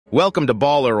Welcome to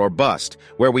Baller or Bust,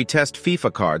 where we test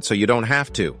FIFA cards so you don't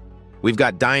have to. We've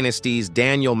got Dynasties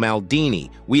Daniel Maldini.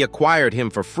 We acquired him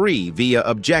for free via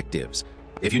Objectives.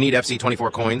 If you need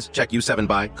FC24 coins, check U7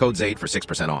 buy, codes 8 for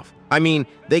 6% off. I mean,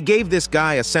 they gave this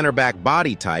guy a center-back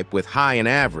body type with high and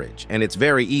average, and it's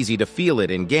very easy to feel it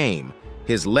in game.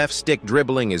 His left stick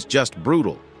dribbling is just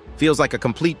brutal. Feels like a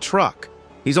complete truck.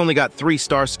 He's only got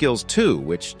 3-star skills too,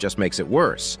 which just makes it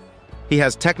worse. He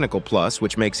has technical plus,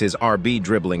 which makes his RB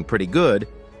dribbling pretty good,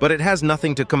 but it has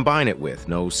nothing to combine it with.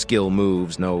 No skill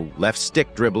moves, no left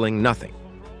stick dribbling, nothing.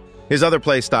 His other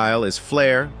play style is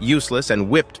flair, useless, and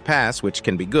whipped pass, which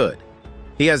can be good.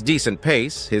 He has decent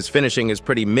pace, his finishing is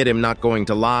pretty mid, I'm not going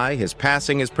to lie, his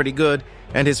passing is pretty good,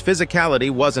 and his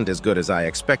physicality wasn't as good as I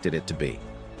expected it to be.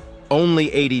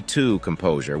 Only 82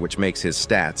 composure, which makes his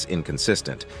stats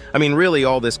inconsistent. I mean, really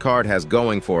all this card has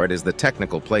going for it is the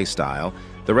technical play style.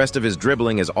 The rest of his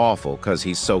dribbling is awful because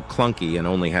he's so clunky and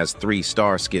only has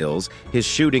 3-star skills. His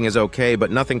shooting is okay,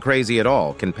 but nothing crazy at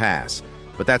all, can pass.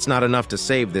 But that's not enough to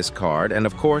save this card, and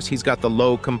of course he's got the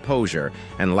low composure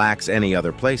and lacks any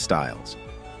other play styles.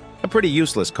 A pretty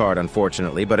useless card,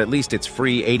 unfortunately, but at least it's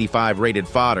free 85 rated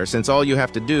fodder since all you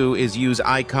have to do is use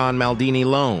Icon Maldini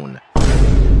Loan.